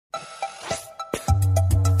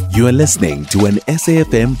You are listening to an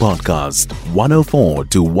SAFM podcast, 104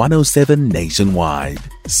 to 107 nationwide.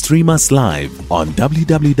 Stream us live on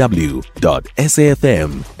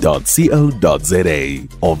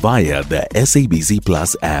www.safm.co.za or via the SABC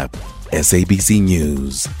Plus app. SABC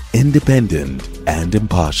News, independent and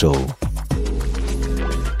impartial.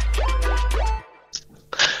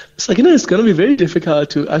 Sakina, it's going to be very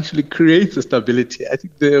difficult to actually create the stability. I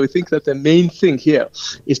think we think that the main thing here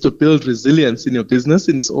is to build resilience in your business,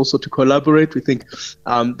 and it's also to collaborate. We think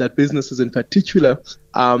that businesses in particular,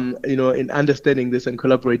 in understanding this and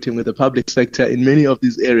collaborating with the public sector in many of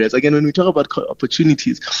these areas. Again, when we talk about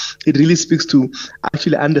opportunities, it really speaks to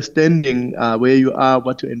actually understanding where you are,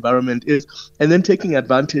 what your environment is, and then taking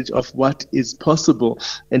advantage of what is possible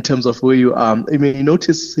in terms of where you are. I mean, you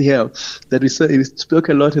notice here that we spoke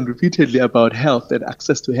a lot and repeatedly about health and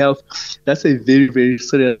access to health. That's a very, very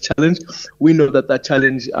serious challenge. We know that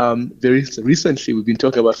challenge very recently, we've been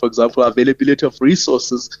talking about, for example, availability of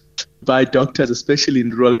resources by doctors, especially in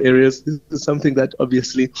rural areas. This is something that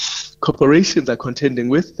obviously corporations are contending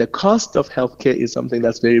with. The cost of healthcare is something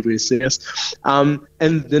that's very, very serious. And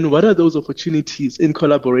then what are those opportunities in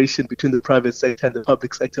collaboration between the private sector and the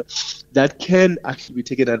public sector that can actually be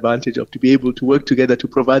taken advantage of to be able to work together to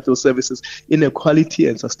provide those services in a quality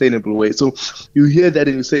and sustainable way? So you hear that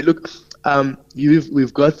and you say, look,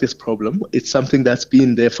 we've got this problem. It's something that's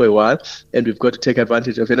been there for a while, and we've got to take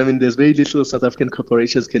advantage of it. I mean, there's very little South African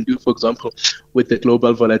corporations can do, for example, with the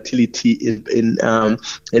global volatility in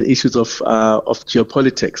issues of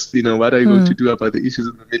geopolitics. You know, what are you going to do about the issues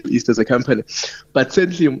in the Middle East as a company? But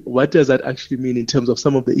certainly, what does that actually mean in terms of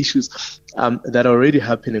some of the issues that are already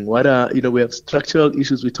happening? What are, we have structural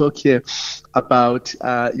issues. We talk here about,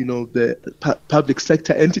 the public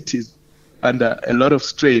sector entities under a lot of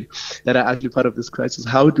strain that are actually part of this crisis.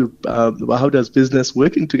 How does business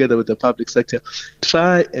working together with the public sector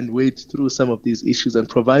try and wade through some of these issues and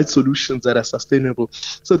provide solutions that are sustainable?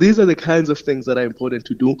 So these are the kinds of things that are important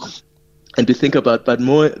to do and to think about, but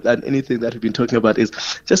more than anything that we've been talking about is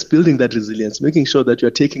just building that resilience, making sure that you're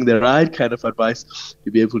taking the right kind of advice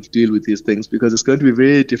to be able to deal with these things, because it's going to be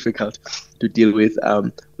very difficult to deal with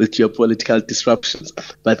geopolitical disruptions.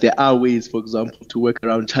 But there are ways, for example, to work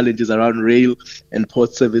around challenges around rail and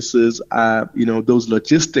port services, those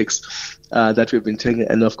logistics that we've been taking,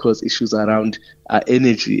 and of course issues around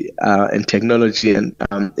energy and technology and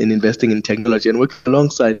investing in technology and working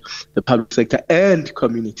alongside the public sector and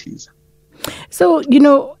communities. So,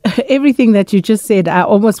 everything that you just said, I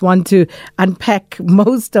almost want to unpack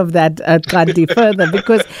most of that, Xhanti, further,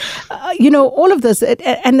 because, all of this,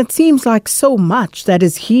 and it seems like so much that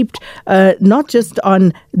is heaped not just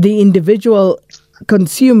on the individual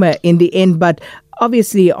consumer in the end, but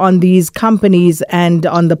obviously on these companies and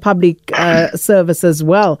on the public service as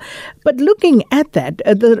well. But looking at that,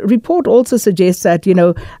 the report also suggests that,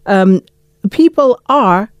 people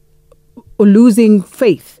are losing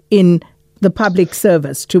faith in the public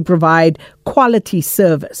service to provide quality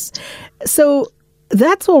service. So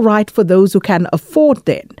that's all right for those who can afford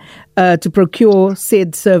then to procure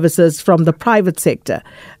said services from the private sector.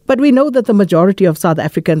 But we know that the majority of South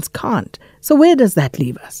Africans can't. So where does that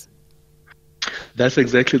leave us? That's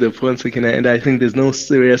exactly the point, Sakina, and I think there's nothing more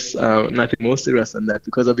serious than that,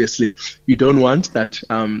 because obviously you don't want that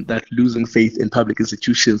losing faith in public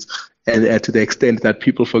institutions, and to the extent that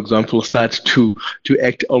people, for example, start to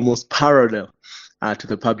act almost parallel to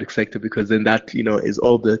the public sector, because then that is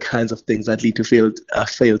all the kinds of things that lead to failed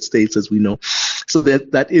states, as we know. So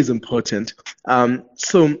that is important.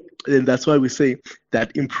 And that's why we say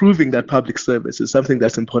that improving that public service is something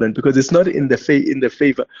that's important, because it's not in the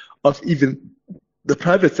favor of even the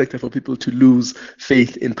private sector for people to lose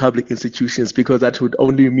faith in public institutions, because that would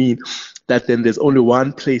only mean that then there's only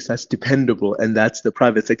one place that's dependable, and that's the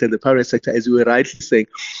private sector. And the private sector, as you were rightly saying,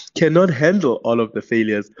 cannot handle all of the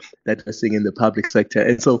failures that we're seeing in the public sector.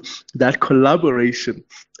 And so that collaboration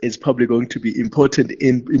is probably going to be important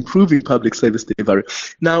in improving public service delivery.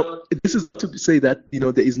 Now, this is to say that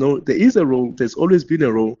there is a role. There's always been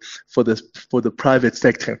a role for the private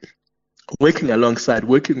sector,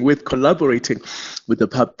 collaborating with the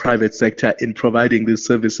private sector in providing these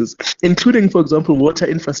services, including, for example, water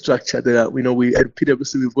infrastructure. We at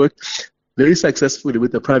PwC, we've worked very successfully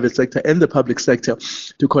with the private sector and the public sector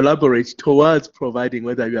to collaborate towards providing,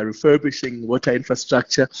 whether you are refurbishing water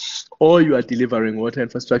infrastructure or you are delivering water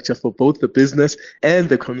infrastructure for both the business and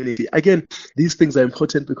the community. Again, these things are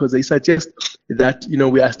important because they suggest that,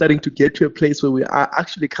 we are starting to get to a place where we are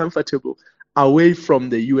actually comfortable away from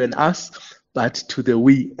the you and us, but to the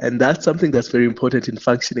we. And that's something that's very important in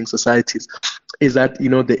functioning societies. is that,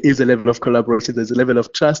 there is a level of collaboration, there's a level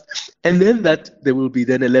of trust, and then that there will be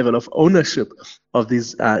then a level of ownership of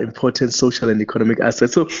these important social and economic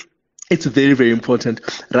assets. So it's very, very important,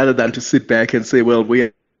 rather than to sit back and say, well,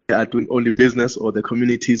 we are doing only business, or the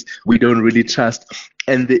communities we don't really trust.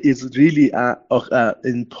 And there is really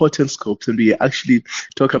important scopes, and we actually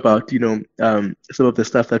talk about, some of the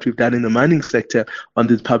stuff that we've done in the mining sector on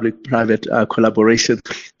this public-private collaboration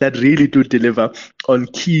that really do deliver on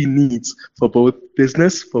key needs for both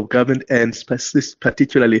business, for government, and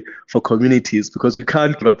particularly for communities, because we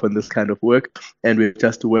can't give up on this kind of work, and we have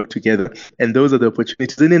just to work together. And those are the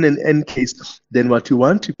opportunities. And in an end case, then what you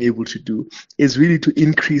want to be able to do is really to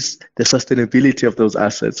increase the sustainability of those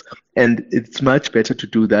assets. And it's much better to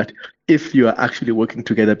do that if you are actually working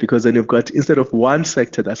together, because then you've got, instead of one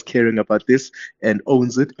sector that's caring about this and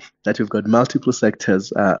owns it, that you've got multiple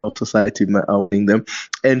sectors of society owning them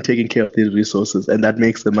and taking care of these resources. And that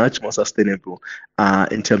makes them much more sustainable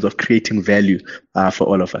in terms of creating value for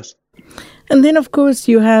all of us. And then, of course,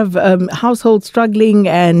 you have households struggling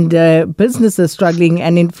and businesses struggling,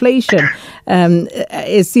 and inflation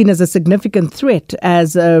is seen as a significant threat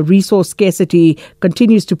as resource scarcity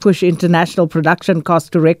continues to push international production costs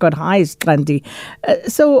to record highs, Xhanti.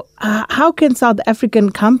 So how can South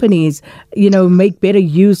African companies, make better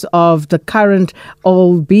use of the current,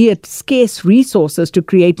 albeit scarce resources to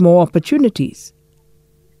create more opportunities?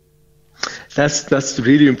 That's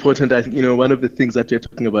really important. I think, one of the things that you're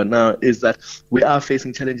talking about now is that we are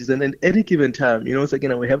facing challenges, and at any given time,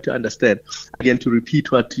 again, we have to understand, again, to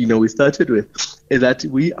repeat what, we started with, is that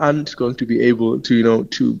we aren't going to be able to,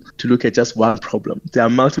 to look at just one problem. There are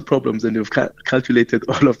multiple problems, and we've calculated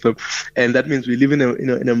all of them. And that means we live in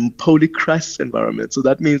a poly-crisis environment. So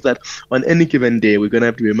that means that on any given day, we're going to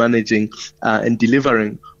have to be managing and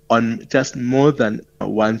delivering on just more than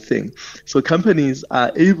one thing. So companies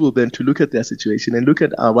are able then to look at their situation and look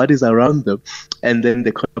at what is around them, and then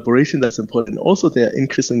the collaboration that's important. Also, they're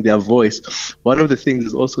increasing their voice. One of the things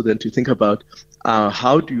is also then to think about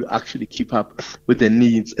how do you actually keep up with the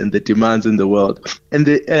needs and the demands in the world. And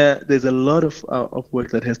there's a lot of work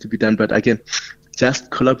that has to be done. But again,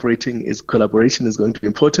 just collaboration is going to be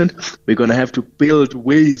important. We're going to have to build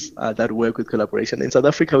ways that work with collaboration. In South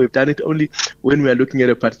Africa, we've done it only when we are looking at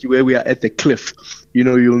a party where we are at the cliff.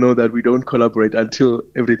 You'll know that we don't collaborate until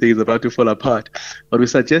everything is about to fall apart. But we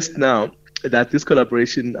suggest now that this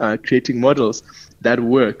collaboration, creating models that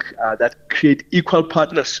work, that create equal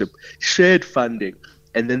partnership, shared funding,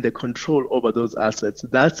 and then the control over those assets.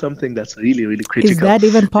 That's something that's really, really critical. Is that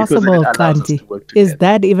even possible, Xhanti? Is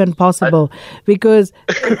that even possible? Because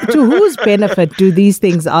to whose benefit do these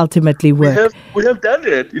things ultimately work? We have done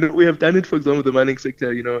it. We have done it, for example, the mining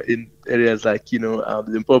sector, in areas like,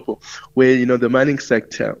 Limpopo, where, the mining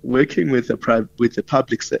sector, working with the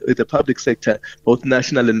public sector, both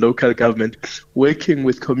national and local government, working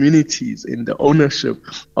with communities in the ownership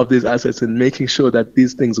of these assets and making sure that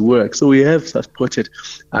these things work. So we have supported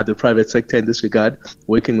the private sector in this regard,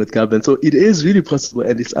 working with government. So it is really possible,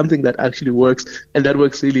 and it's something that actually works, and that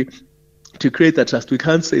works really to create that trust. We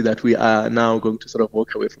can't say that we are now going to sort of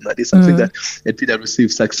walk away from that. It's something that at PwC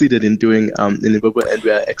succeeded in doing in Liverpool, and we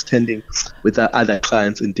are extending with our other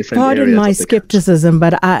clients in different areas. Pardon my skepticism,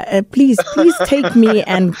 but please take me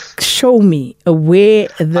and show me where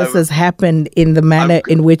this has happened in the manner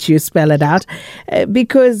in which you spell it out,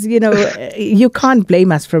 because you can't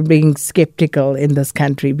blame us for being skeptical in this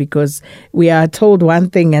country, because we are told one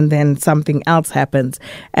thing and then something else happens.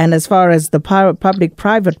 And as far as the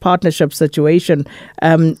public-private partnership situation,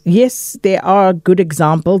 yes, there are good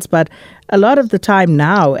examples, but a lot of the time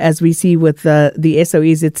now, as we see with the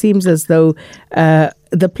SOEs, it seems as though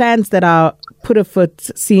the plans that are put afoot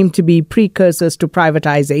seem to be precursors to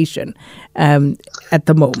privatization at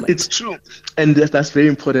the moment. It's true. And that's very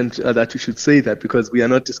important that you should say that, because we are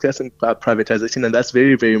not discussing privatization, and that's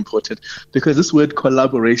very, very important, because this word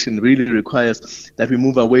collaboration really requires that we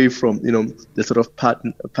move away from, the sort of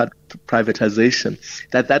privatization,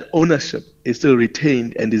 that ownership is still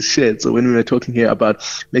retained and is shared. So when we were talking here about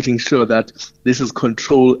making sure that this is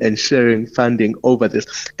control and sharing funding over this,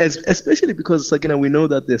 especially because, again, we know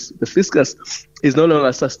that the fiscal is no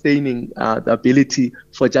longer sustaining the ability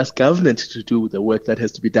for just government to do the work that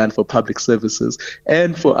has to be done for public services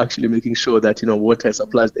and for actually making sure that, water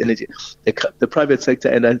supplies, energy. The private sector,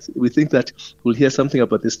 and we think that we'll hear something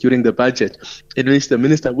about this during the budget, in which the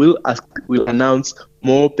minister will announce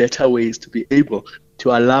more better ways to be able to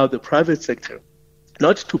allow the private sector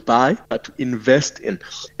not to buy, but to invest in.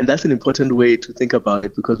 And that's an important way to think about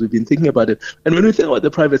it, because we've been thinking about it. And when we think about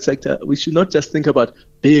the private sector, we should not just think about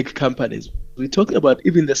big companies. We're talking about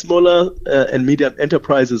even the smaller and medium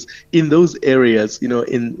enterprises in those areas. You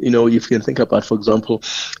can think about, for example,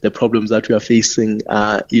 the problems that we are facing,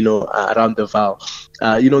 around the VAL.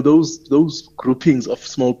 Those groupings of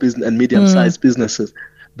small business and medium-sized businesses.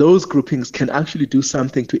 Those groupings can actually do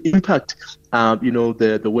something to impact,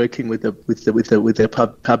 the working with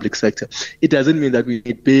the public sector. It doesn't mean that we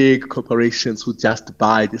need big corporations who just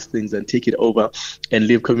buy these things and take it over and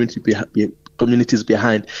leave communities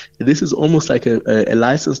behind. This is almost like a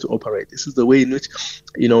license to operate. This is the way in which,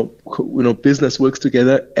 business works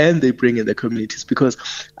together and they bring in the communities. Because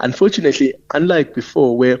unfortunately, unlike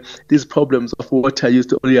before, where these problems of water used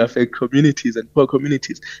to only affect communities and poor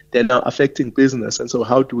communities, they're now affecting business. And so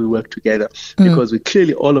how do we work together? Because we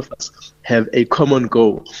clearly, all of us, have a common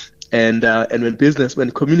goal. And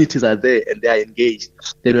when communities are there and they are engaged,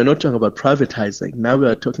 then we're not talking about privatizing. Now we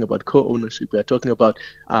are talking about co-ownership. We are talking about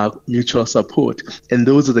mutual support. And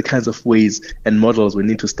those are the kinds of ways and models we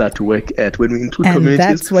need to start to work at. When we include communities,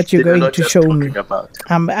 that's what you're going to show me.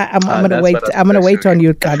 I'm going to wait. I'm going to wait on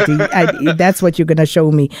you, Xhanti. That's what you're going to show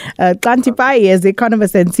me. Xhanti Payi is the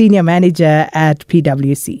economist and senior manager at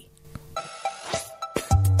PwC.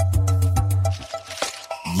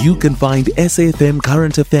 You can find SAFM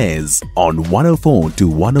Current Affairs on 104 to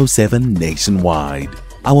 107 nationwide.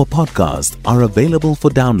 Our podcasts are available for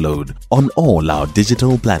download on all our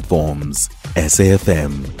digital platforms.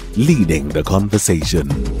 SAFM, leading the conversation.